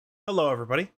Hello,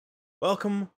 everybody.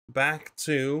 Welcome back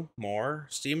to more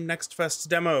Steam Next Fest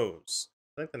demos.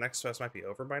 I think the Next Fest might be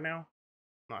over by now.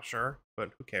 Not sure,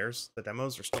 but who cares? The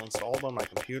demos are still installed on my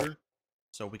computer,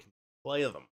 so we can play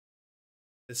them.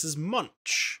 This is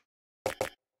Munch.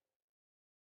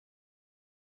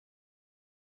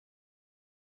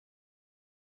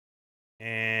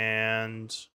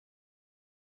 And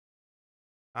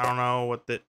I don't know what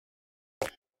the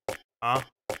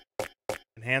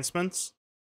enhancements?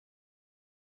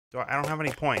 I don't have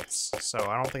any points, so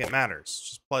I don't think it matters.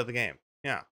 Just play the game.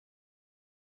 Yeah.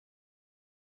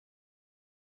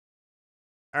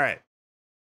 Alright.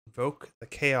 Invoke the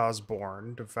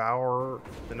Chaosborn, devour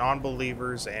the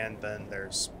non-believers, and then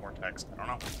there's more text. I don't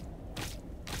know.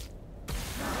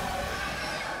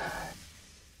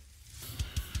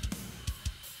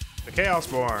 The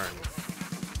Chaosborn.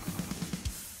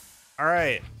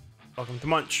 Alright. Welcome to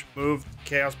Munch. Move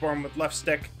Chaosborn with left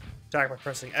stick. Attack by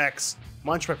pressing X.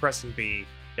 Munch by pressing B.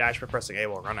 Dash by pressing A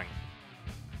while running.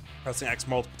 Pressing X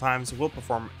multiple times will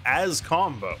perform as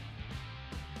combo.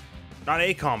 Not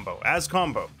a combo, as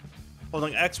combo.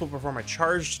 Holding X will perform a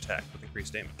charged attack with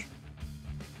increased damage.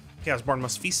 Chaosborn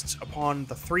must feast upon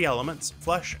the three elements,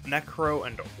 flesh, necro,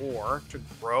 and ore, to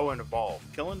grow and evolve.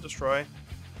 Kill and destroy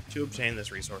to obtain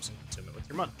this resource and consume it with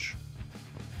your Munch.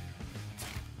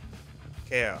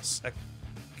 Chaos.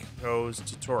 Echoes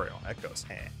tutorial. Echoes,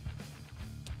 hey.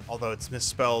 Although it's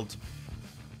misspelled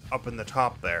up in the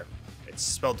top there, it's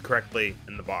spelled correctly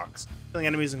in the box. Killing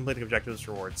enemies and completing objectives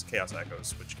rewards Chaos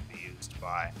Echoes, which can be used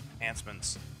by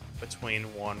enhancements between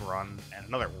one run and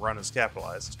another. Run is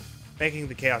capitalized, making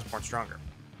the Chaosborn stronger.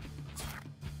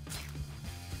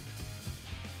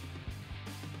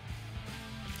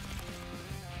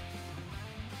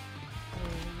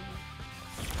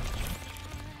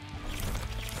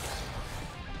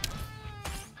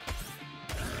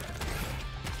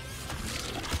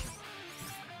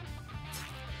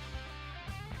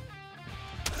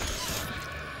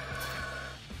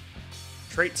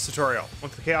 Traits tutorial.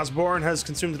 Once the Chaosborn has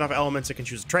consumed enough elements, it can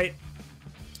choose a trait.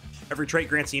 Every trait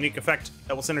grants a unique effect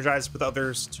that will synergize with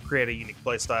others to create a unique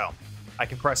playstyle. I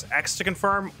can press X to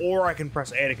confirm, or I can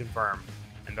press A to confirm,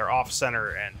 and they're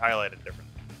off-center and highlighted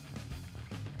differently.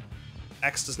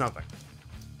 X does nothing,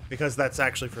 because that's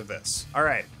actually for this.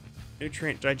 Alright.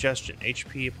 Nutrient digestion.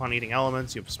 HP upon eating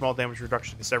elements. You have small damage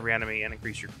reduction against every enemy and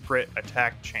increase your crit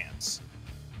attack chance.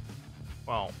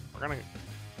 Well,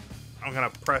 I'm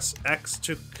gonna press X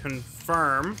to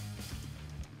confirm,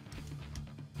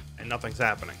 and nothing's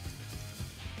happening.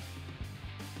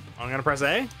 I'm gonna press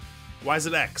A? Why is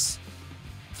it X?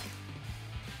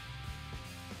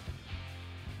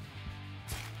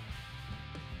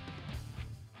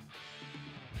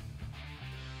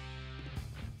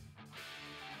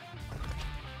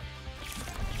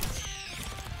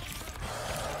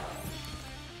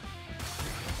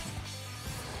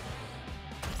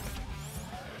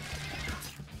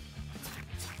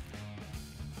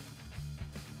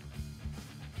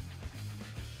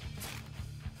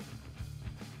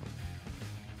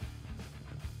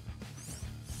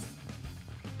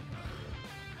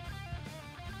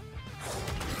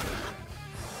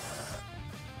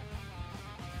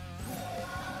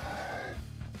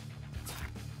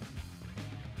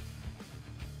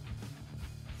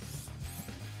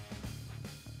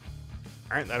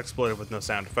 Alright, that exploded with no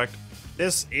sound effect.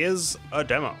 This is a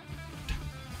demo.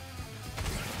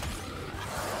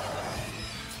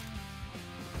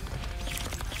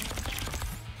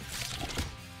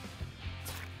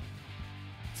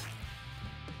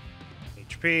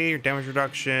 HP, damage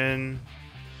reduction,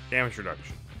 damage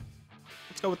reduction.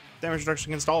 Let's go with damage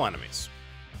reduction against all enemies.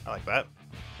 I like that.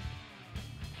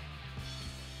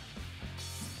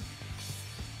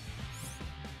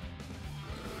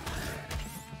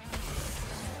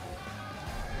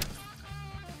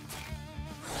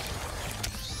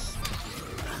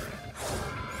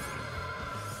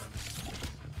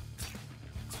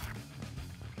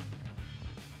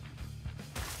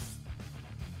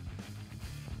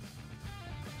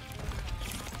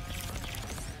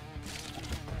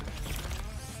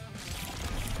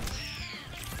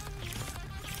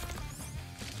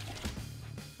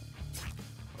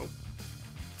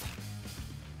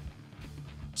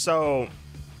 So,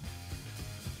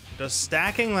 does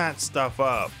stacking that stuff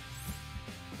up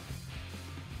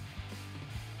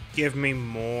give me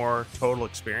more total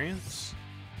experience?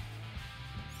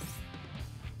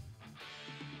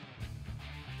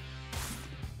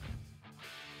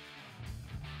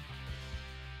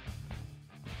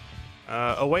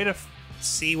 A way to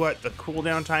see what the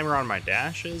cooldown timer on my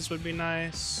dash is would be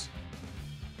nice.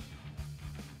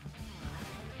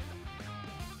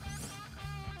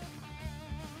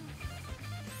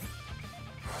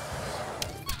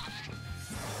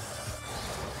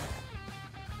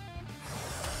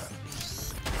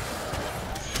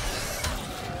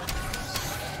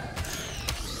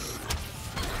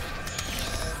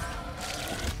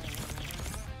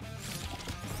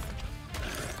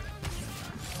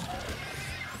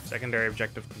 Secondary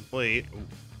objective complete. Ooh,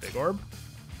 big orb.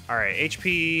 Alright,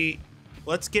 HP.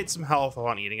 Let's get some health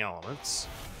on eating elements.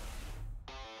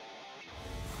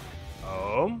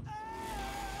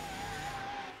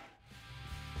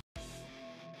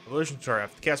 Evolution tutorial.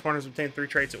 If the Castborn has obtained 3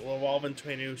 traits, it will evolve into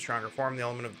a new, stronger form. The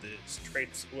element of the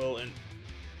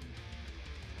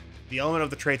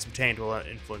traits obtained will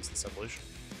influence this evolution.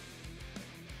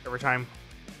 Every time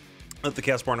that the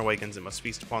Castborn awakens, it must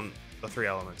feast upon the 3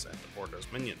 elements and Ordo's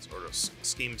minions. Ordo's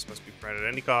schemes must be prevented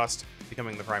at any cost,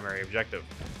 becoming the primary objective.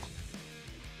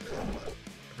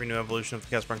 Every new evolution of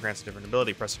the Castborn grants a different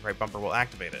ability. Pressing right bumper will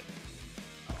activate it.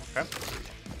 Okay.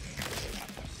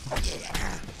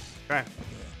 Okay.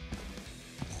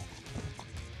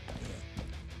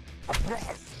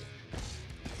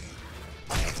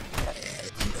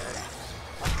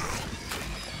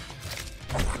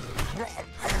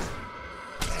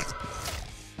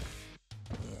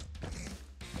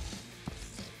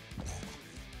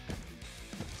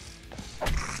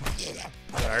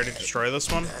 Did I already destroy this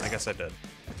one? I guess I did.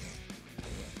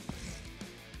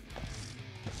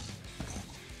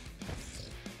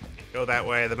 Go that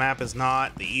way. The map is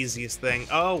not the easiest thing.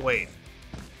 Oh, wait.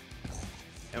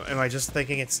 Am I just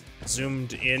thinking it's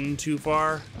zoomed in too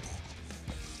far?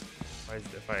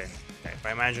 If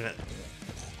I imagine it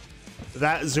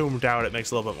that zoomed out, it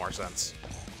makes a little bit more sense.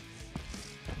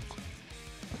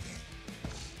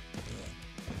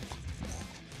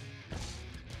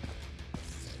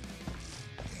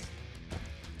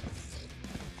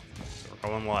 So we're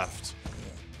going left.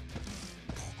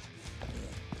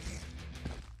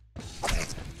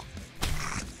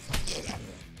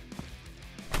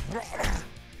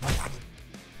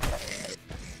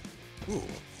 Ooh.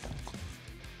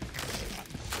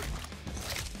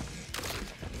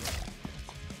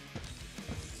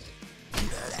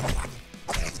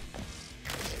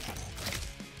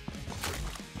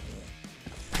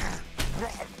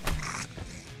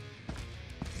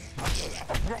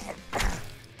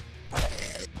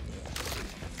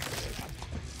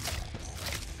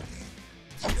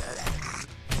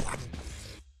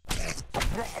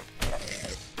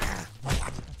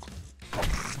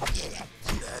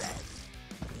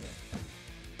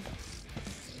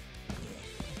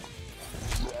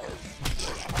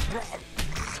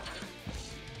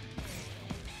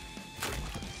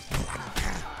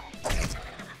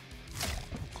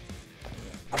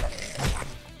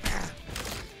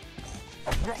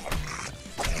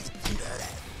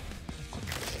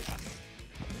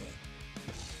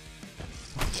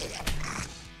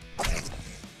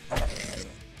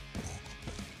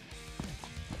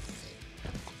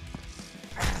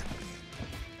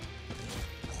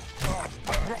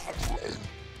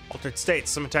 Altered states.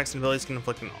 Some attacks and abilities can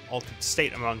inflict an altered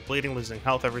state among bleeding, losing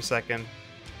health every second,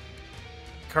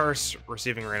 curse,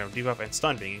 receiving a random debuff, and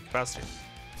stun, being incapacitated.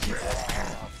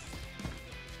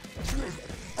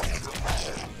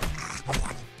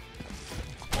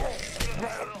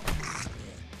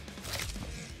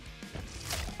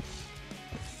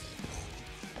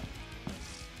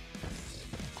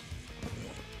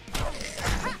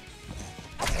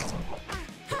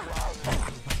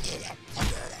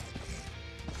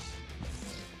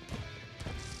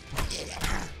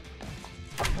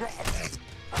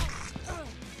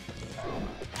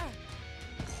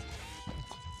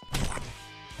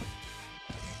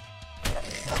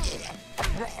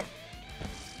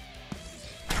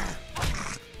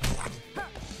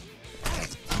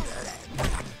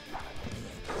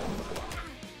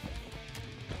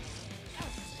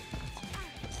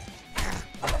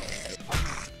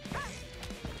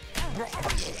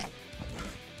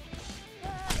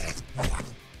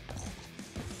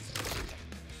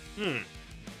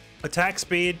 Attack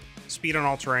speed, speed on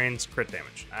all terrains, crit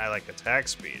damage. I like attack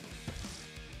speed.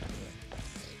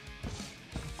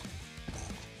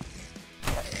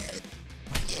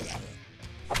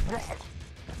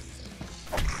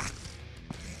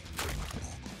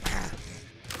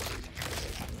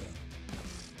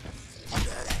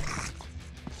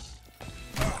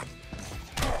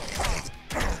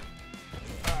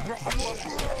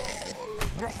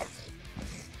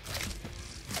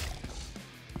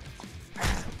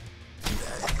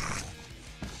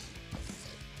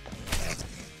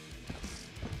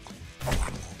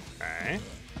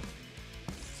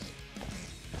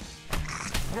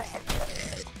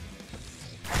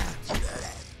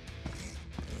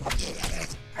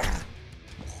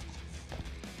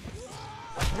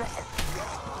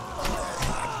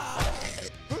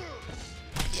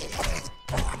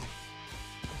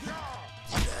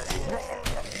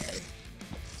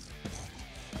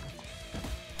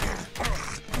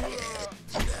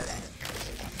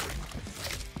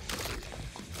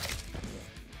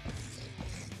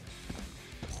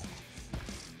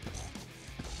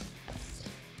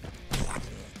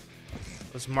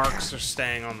 Those marks are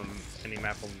staying on the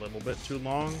mini-map a little bit too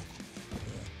long.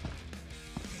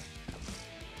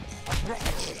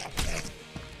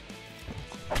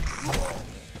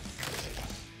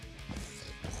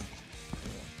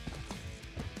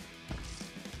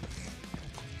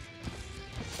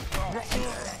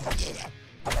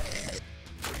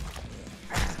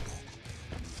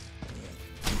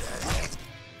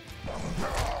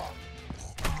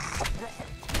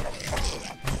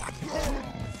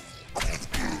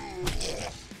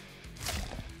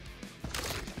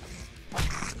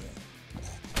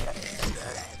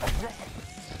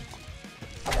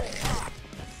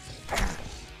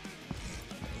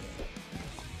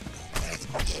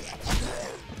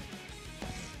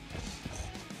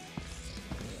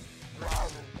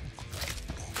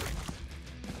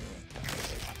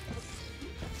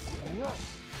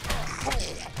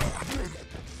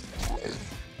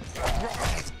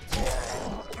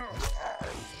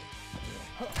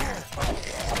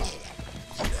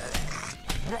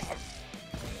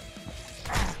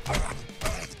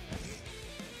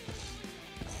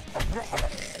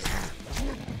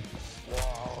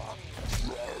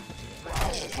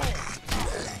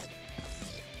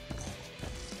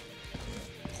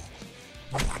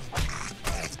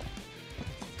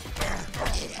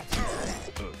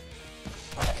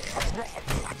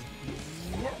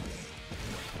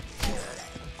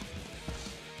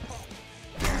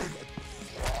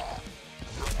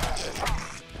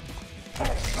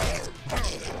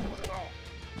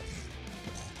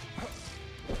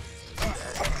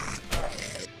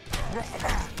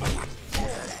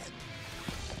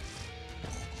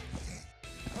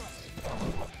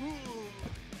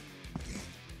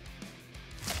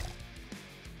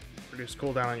 Reduce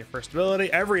cooldown on your first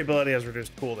ability. Every ability has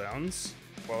reduced cooldowns.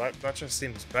 Well, that just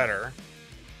seems better.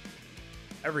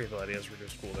 Every ability has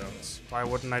reduced cooldowns. Why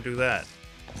wouldn't I do that?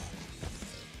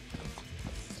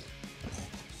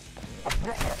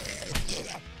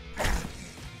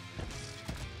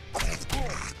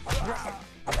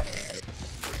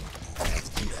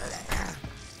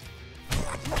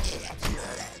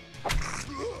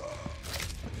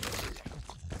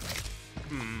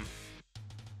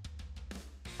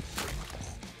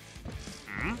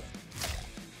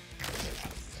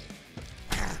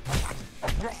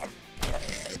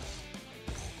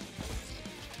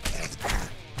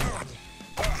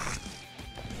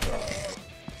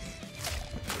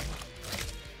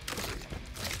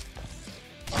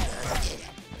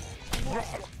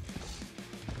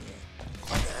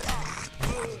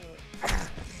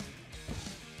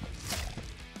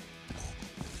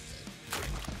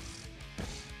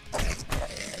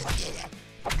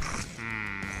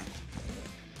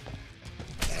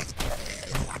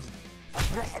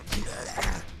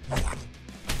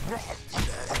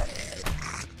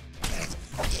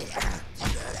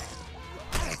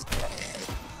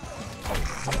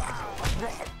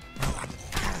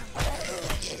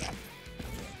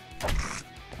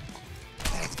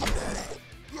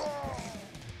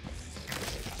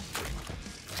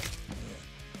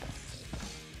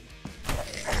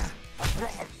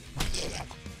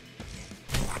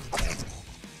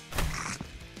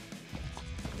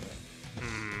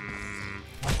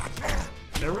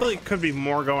 There really could be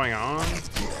more going on.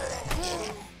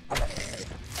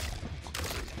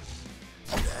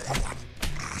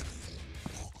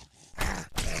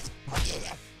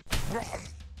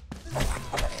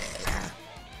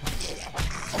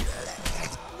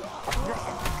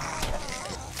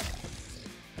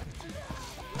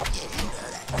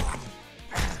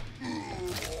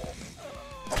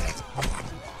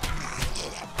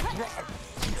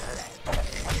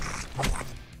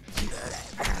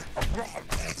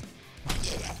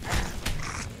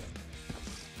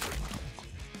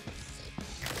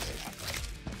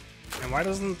 Why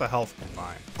doesn't the health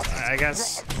combine? I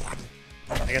guess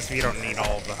if you don't need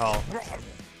all of the health,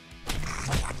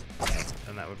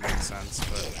 then that would make sense,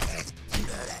 but...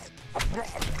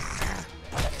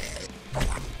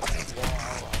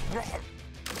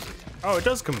 Oh, it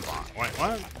does combine. Wait,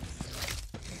 what?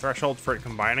 Threshold for it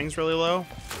combining is really low?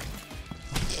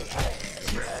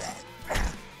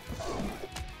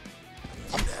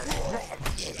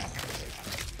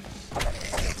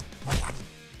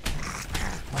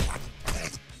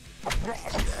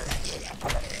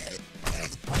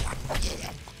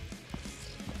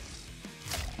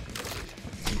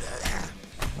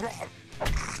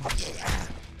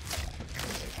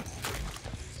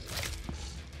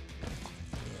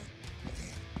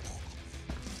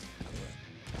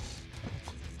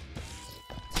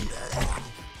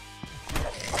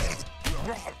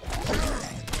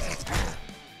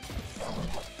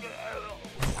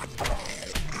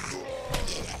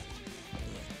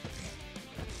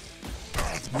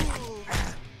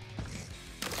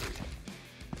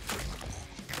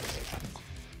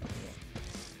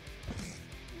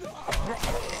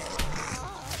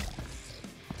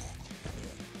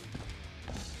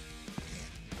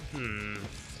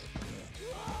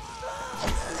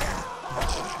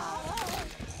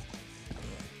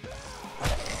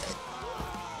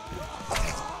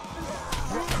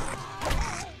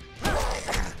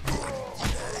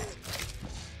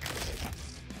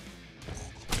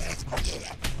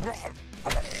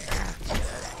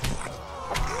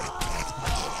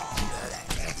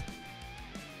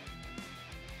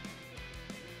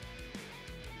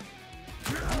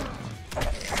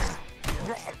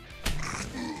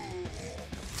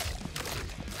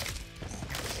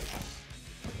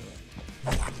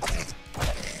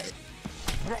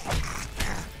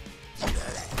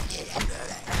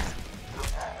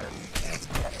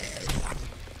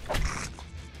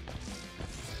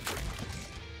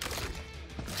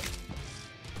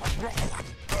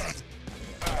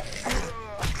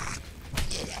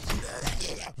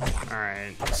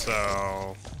 Alright, so...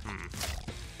 Alright,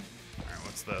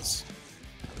 what's this?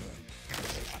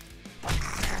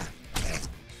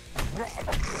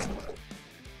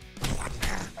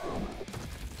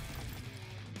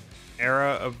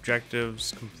 Era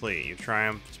objectives complete. You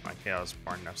triumphed my Chaos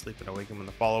Barn. Now sleep and awaken when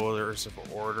the followers of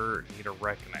order need a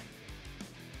reckoning.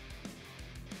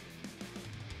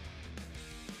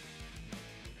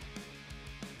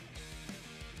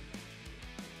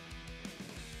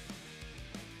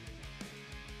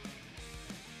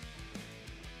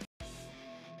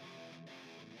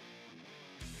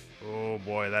 Oh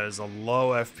boy, that is a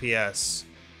low FPS.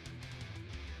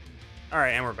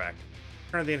 Alright, and we're back.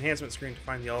 Turn on the enhancement screen to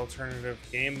find the alternative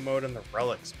game mode in the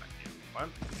relics menu. What?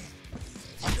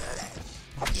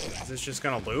 Is this just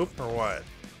gonna loop or what?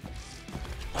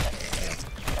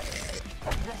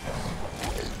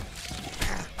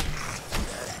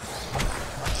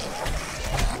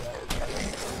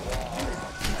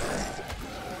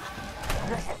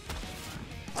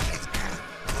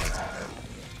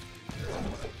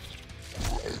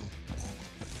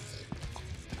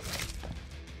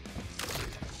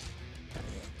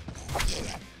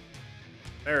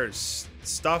 There's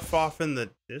stuff off in the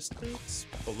distance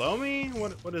below me?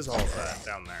 What is all that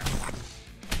down there?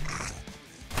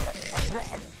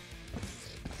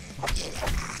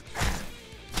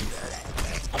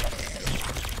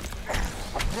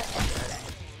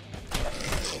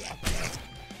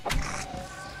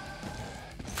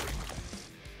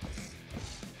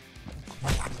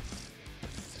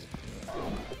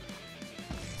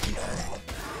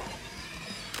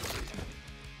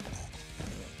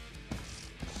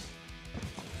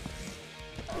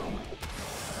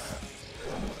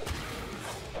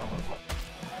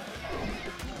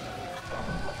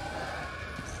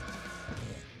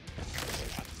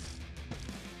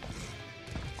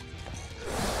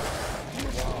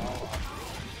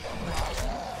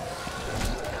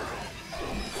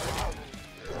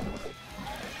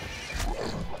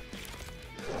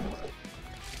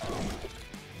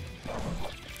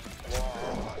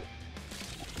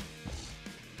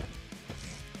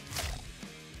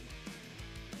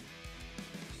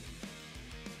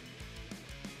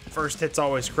 First hit's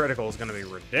always critical is going to be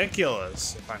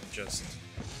ridiculous if I'm just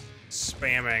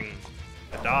spamming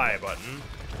the die button.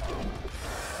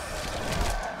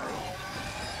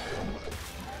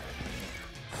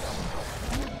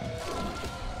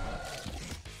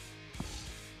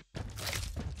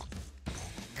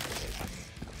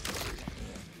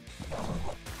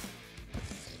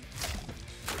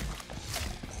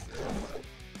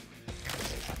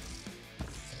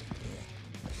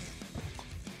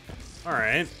 All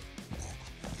right.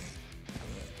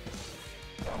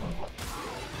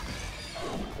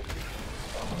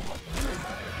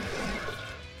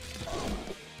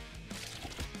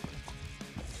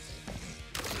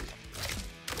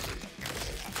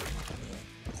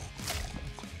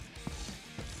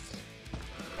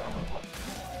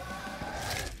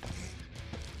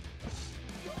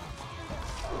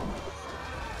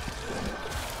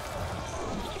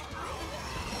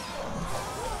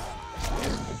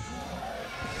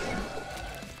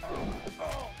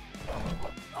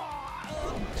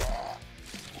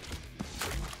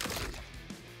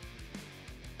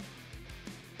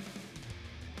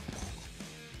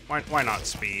 Why not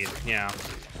speed? Yeah.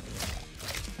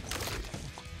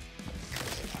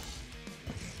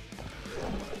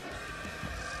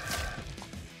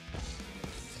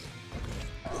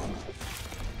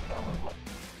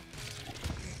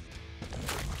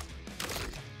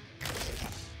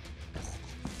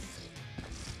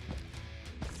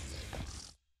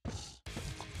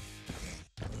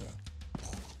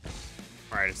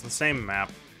 Alright, it's the same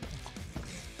map.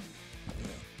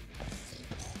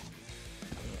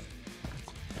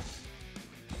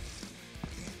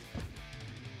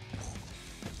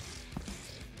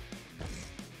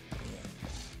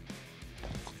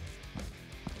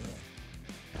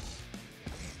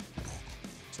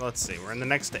 So let's see, we're in the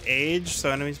next age, so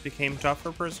enemies became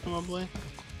tougher, presumably,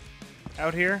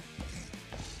 out here.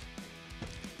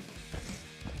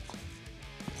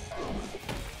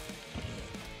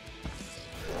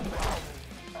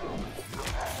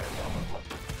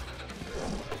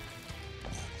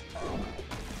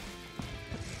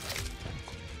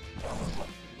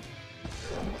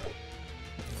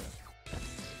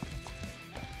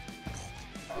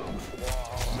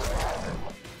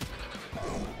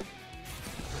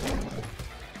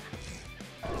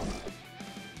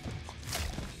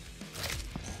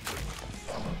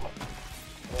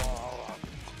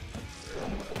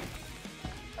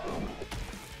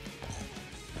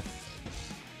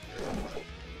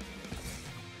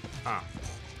 Huh.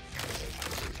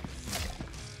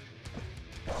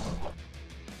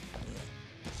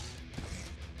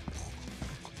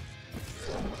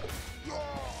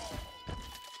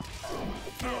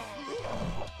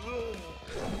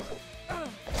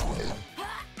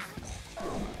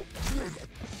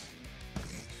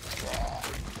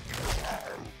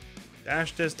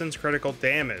 Dash distance, critical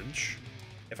damage.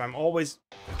 If I'm always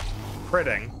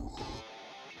critting.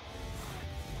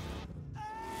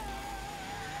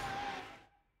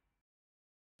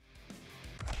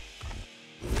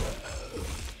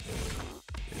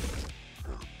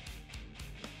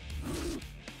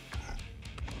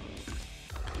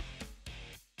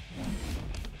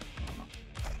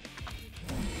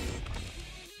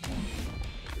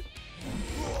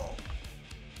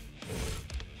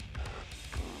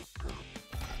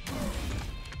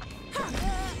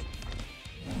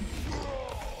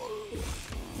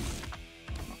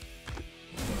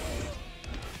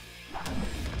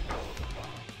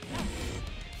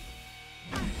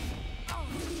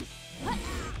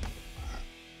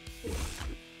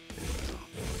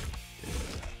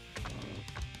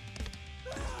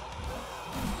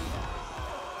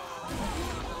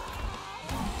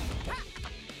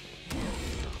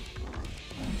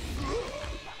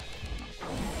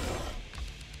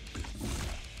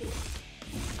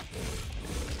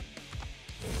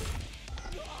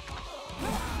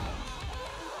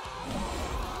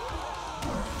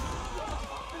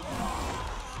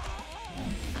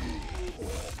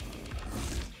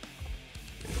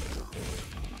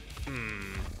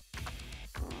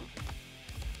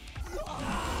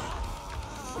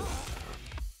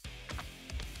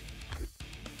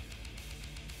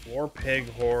 War pig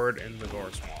horde in the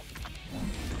gore swamp.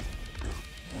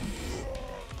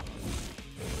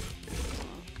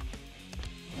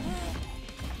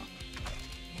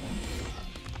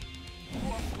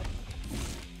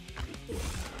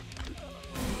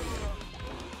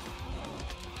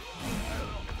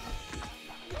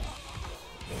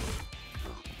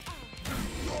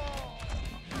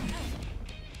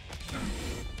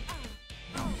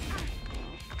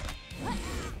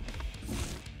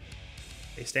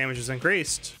 Base damage is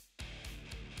increased.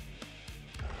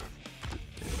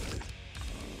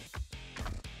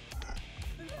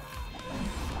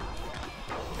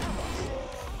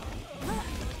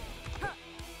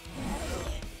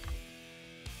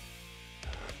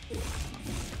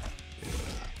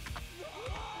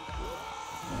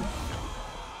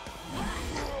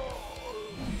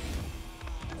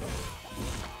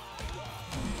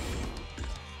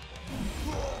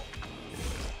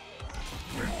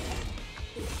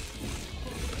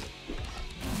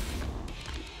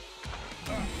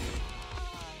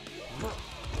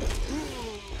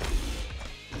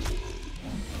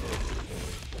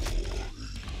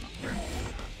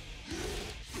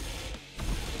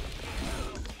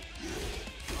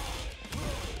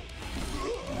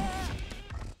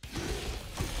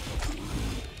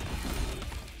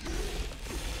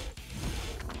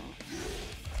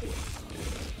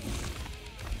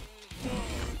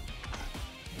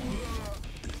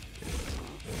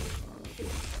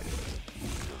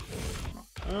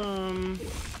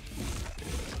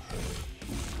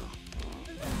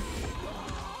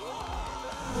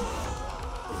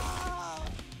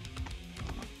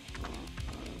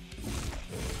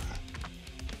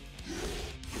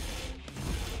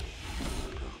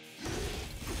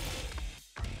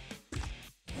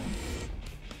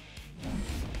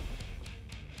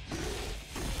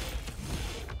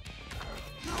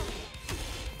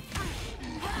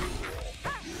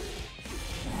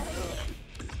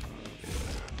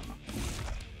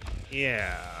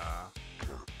 Yeah.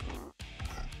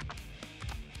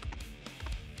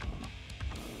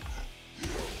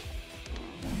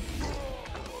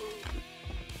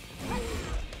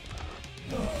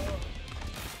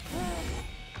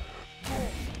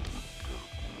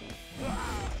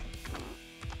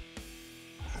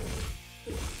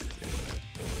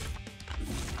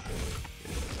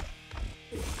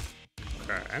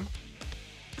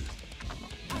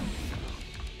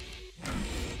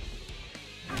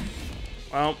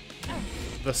 Well,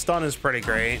 the stun is pretty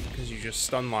great because you just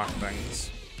stun lock things.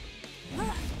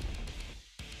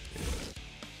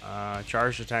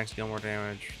 Charged attacks deal more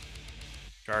damage.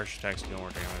 Charged attacks deal more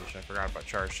damage. I forgot about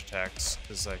charged attacks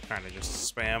because I kind of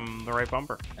just spam the right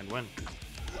bumper and win.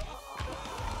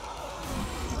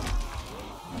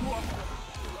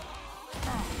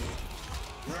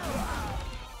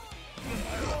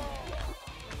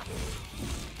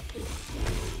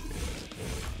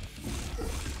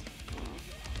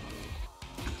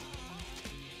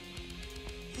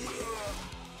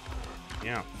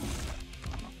 Yeah.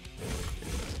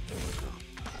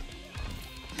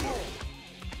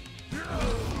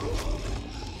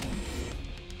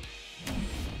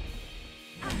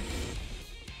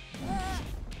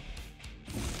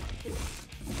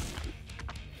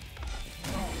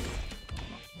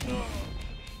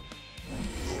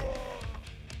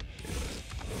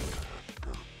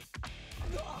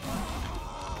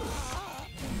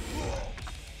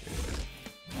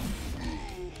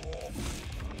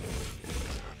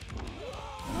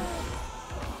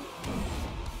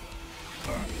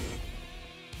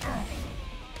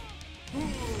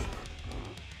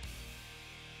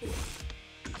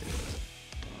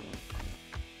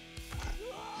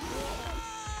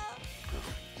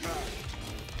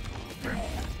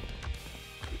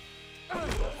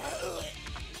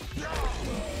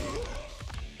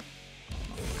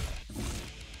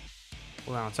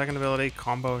 Cooldown. Second ability,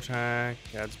 combo attack,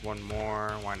 adds one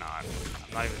more. Why not?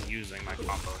 I'm not even using my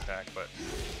combo attack, but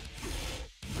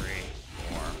 3,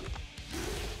 4,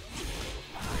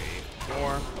 3, 4,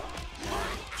 1,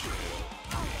 2,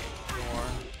 3,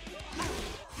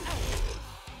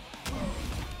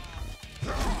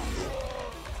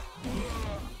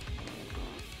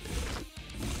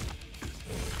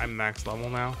 4. I'm max level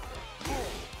now.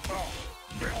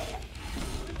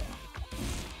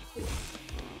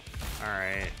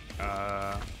 Alright,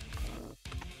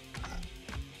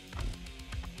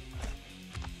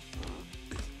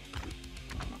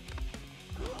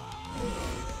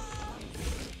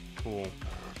 cool.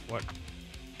 What?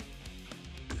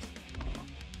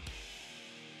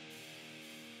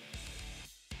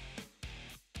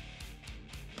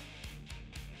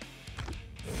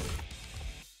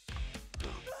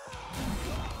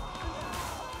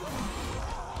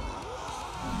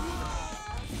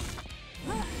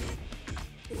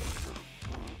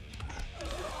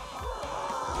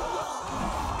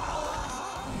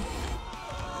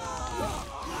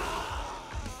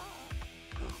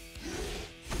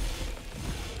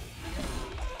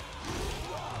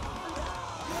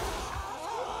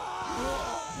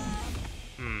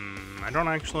 I don't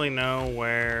actually know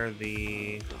where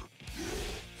the...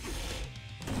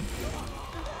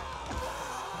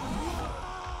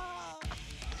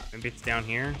 Maybe it's down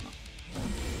here?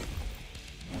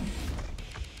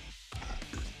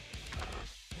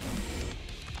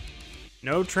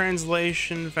 No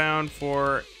translation found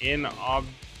for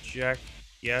in-object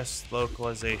yes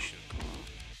localization.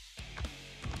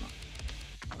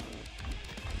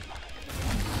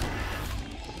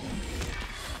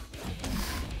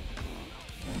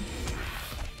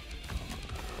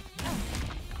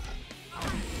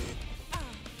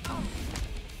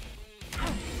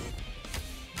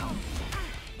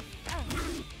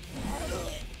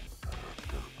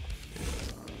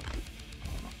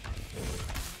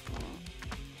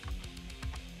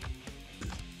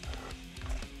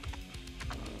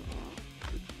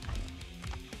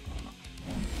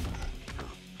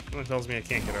 Someone tells me I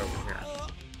can't get over here.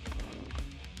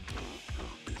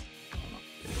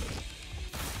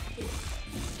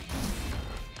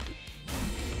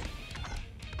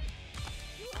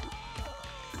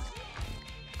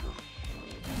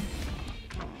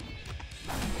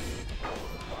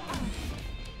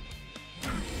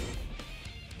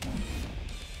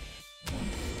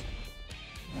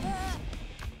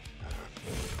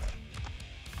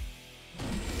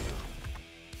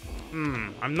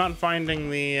 I'm not finding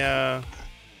the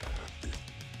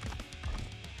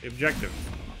objective.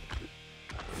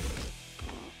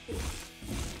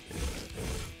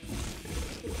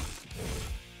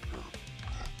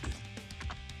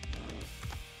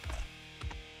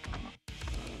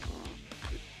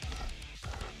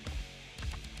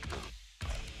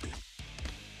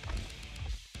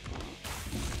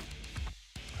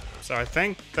 So I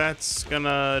think that's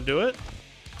gonna do it.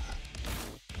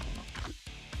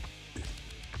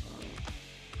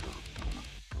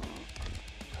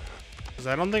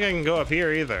 I don't think I can go up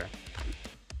here either.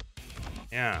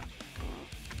 Yeah.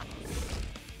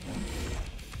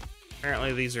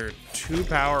 Apparently these are too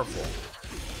powerful.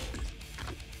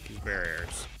 These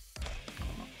barriers.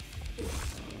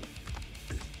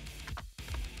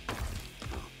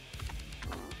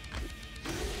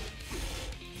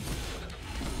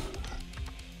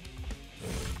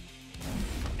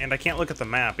 And I can't look at the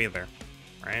map either,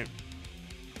 right?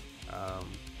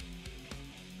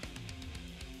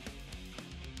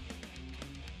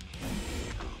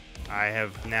 I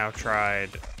have now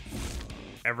tried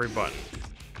every button.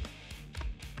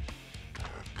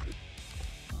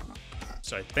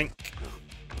 So I think...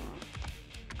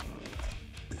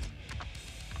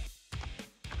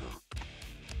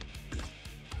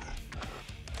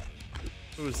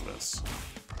 Who is this?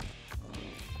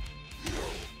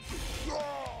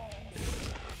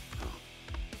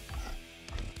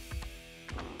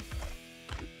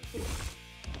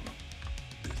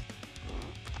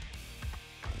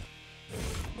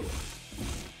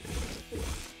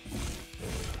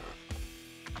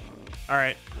 All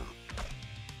right.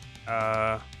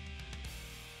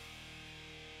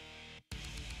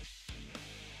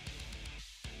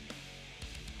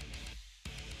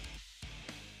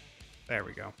 There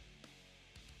we go.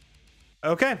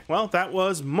 Okay, well, that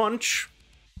was Munch.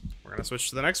 We're gonna switch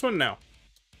to the next one now.